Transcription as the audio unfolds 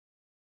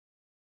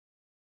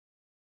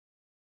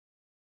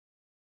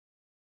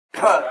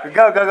Go,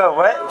 go, go.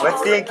 What?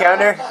 What's the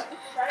encounter?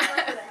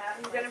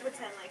 I'm gonna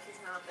pretend like he's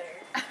not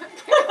there.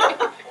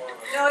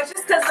 No, it's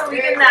just because the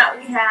weekend that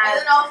we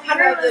had,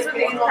 Hunter was with the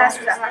youth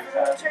pastors at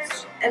Hartford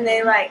Church, and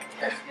they like,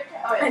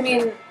 I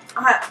mean,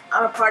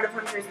 I'm a part of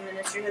Hunter's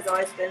ministry has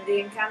always been the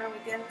encounter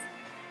weekends,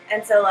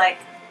 and so like,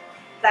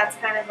 that's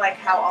kind of like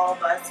how all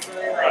of us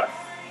really like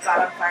got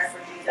on fire for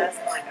Jesus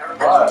and like our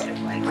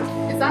relationship. Like,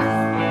 is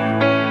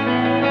that?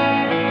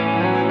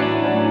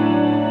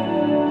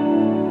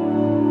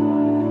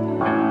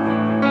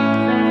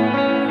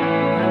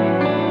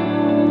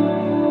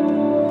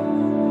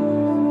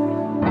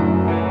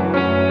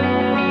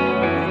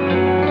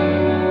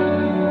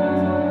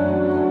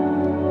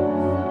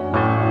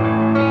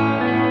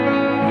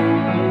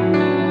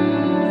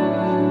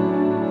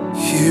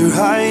 Here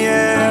I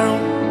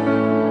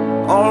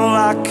am, all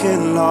I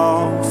can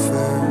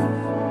offer,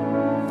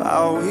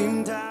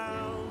 bowing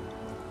down.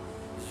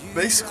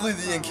 Basically,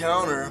 the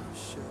encounter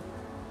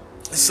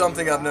is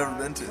something I've never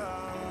been to. Is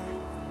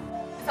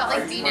that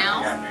like D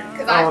Now?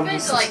 Because I've been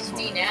to like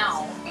D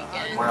Now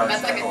weekend.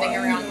 That's like a thing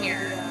around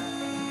here.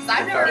 Because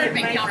I've never heard of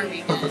Encounter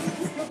Weekend.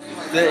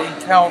 The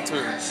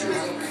encounter.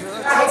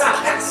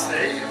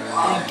 The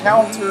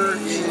encounter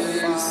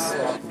is...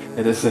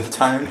 It is a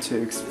time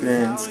to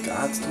experience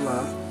God's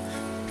love,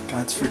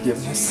 God's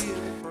forgiveness.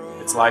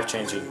 It's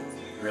life-changing.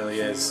 It really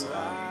is.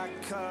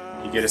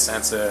 You get a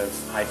sense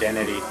of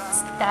identity.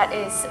 That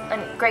is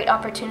a great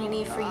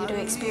opportunity for you to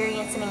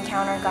experience and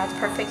encounter God's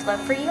perfect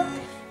love for you.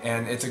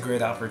 And it's a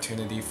great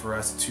opportunity for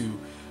us to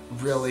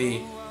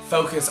really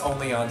focus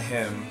only on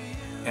Him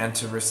and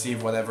to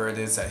receive whatever it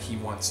is that He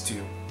wants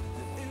to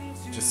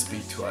just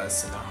speak to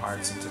us in our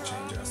hearts and to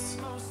change us.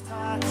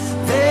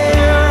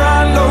 There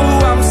I know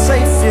I'm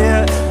safe,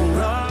 yeah.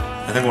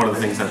 I think one of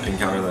the things at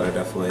Encounter that I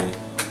definitely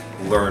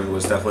learned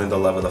was definitely the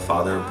love of the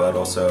Father, but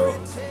also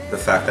the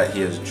fact that He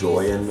has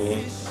joy in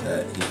me,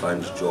 that He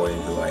finds joy in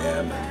who I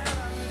am,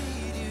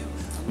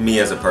 and me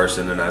as a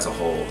person and as a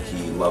whole,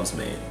 He loves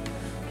me.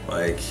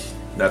 Like,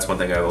 that's one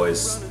thing I've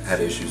always had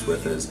issues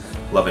with, is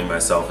loving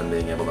myself and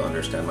being able to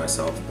understand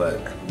myself,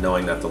 but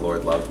knowing that the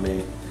Lord loved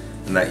me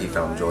and that He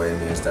found joy in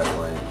me is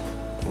definitely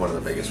one of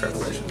the biggest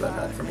revelations I've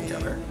had from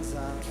Encounter.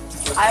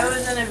 I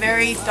was in a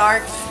very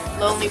dark,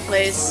 lonely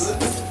place,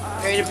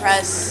 very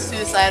depressed,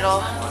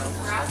 suicidal,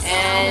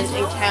 and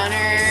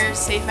Encounter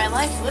saved my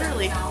life,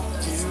 literally,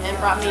 and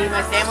brought me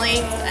my family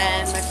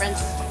and my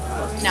friends.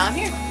 Now I'm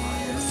here.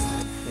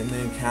 In the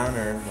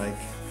encounter, like,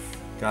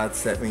 God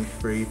set me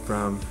free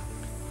from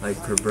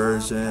like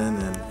perversion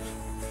and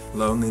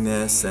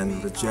loneliness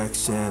and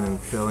rejection and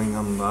feeling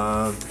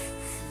unloved,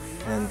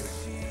 and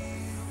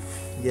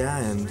yeah,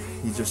 and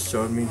He just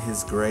showed me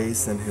His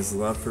grace and His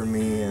love for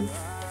me, and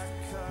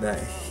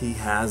that He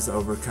has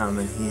overcome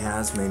and He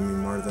has made me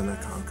more than a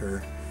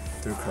conqueror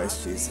through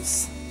Christ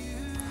Jesus.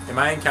 In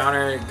my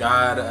encounter,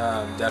 God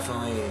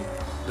definitely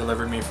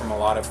delivered me from a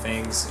lot of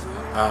things.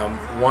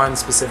 One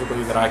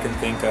specifically that I can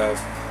think of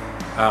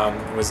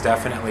was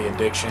definitely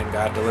addiction.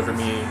 God delivered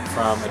me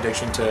from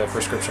addiction to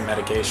prescription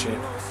medication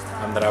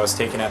that I was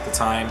taking at the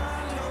time.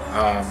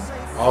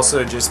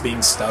 Also just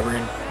being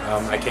stubborn.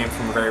 I came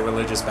from a very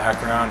religious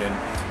background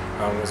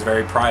and was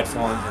very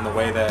prideful in the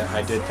way that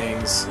I did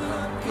things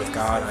with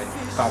God. I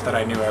thought that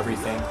I knew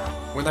everything.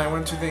 When I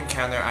went to the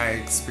encounter, I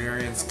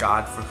experienced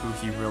God for who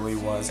He really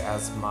was,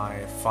 as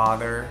my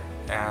Father,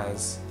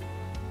 as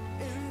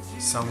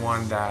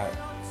someone that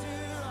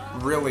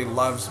really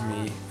loves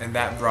me, and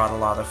that brought a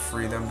lot of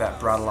freedom, that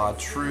brought a lot of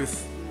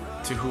truth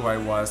to who I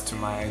was, to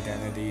my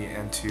identity,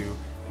 and to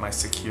my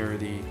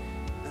security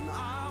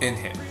in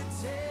Him.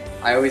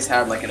 I always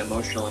had like an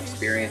emotional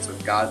experience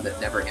with God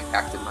that never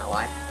impacted my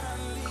life.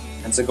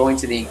 And so going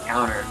to the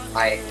encounter,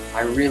 I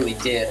really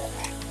did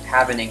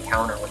have an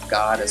encounter with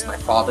God as my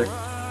Father,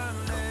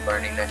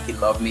 learning that He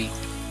loved me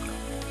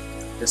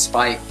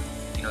despite,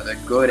 the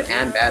good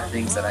and bad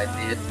things that I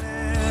did.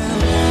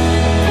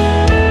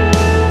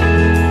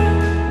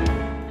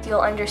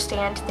 You'll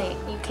understand that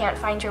you can't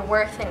find your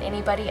worth in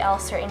anybody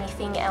else or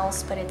anything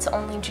else, but it's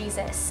only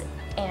Jesus,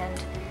 and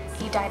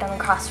He died on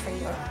the cross for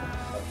you.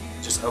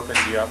 Just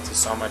opens you up to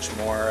so much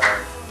more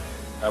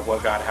of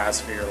what God has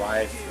for your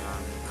life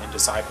in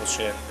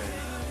discipleship,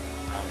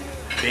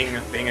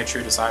 and being a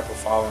true disciple,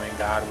 following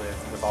God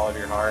with all of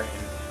your heart,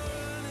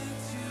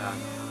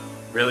 and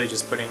really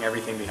just putting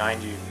everything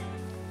behind you.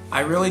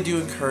 I really do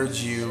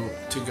encourage you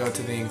to go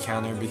to the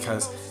encounter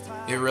because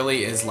it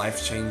really is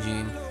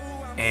life-changing,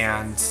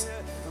 and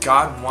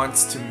God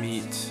wants to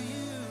meet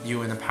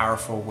you in a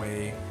powerful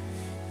way,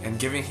 and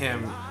giving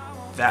Him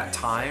that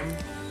time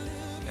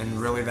and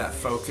really that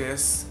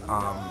focus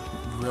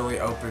really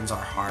opens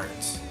our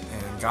heart,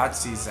 and God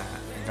sees that,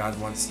 and God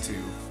wants to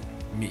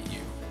meet you.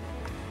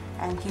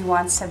 And He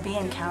wants to be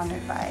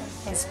encountered by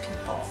His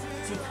people.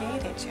 He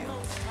created you.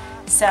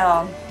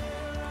 So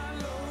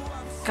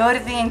go to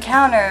the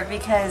encounter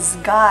because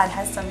God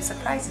has some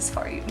surprises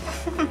for you.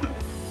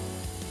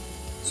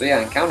 So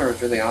yeah, Encounter was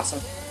really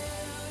awesome.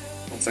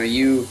 And so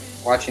you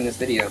watching this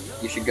video,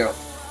 you should go.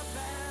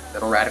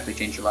 That'll radically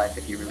change your life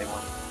if you really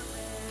want.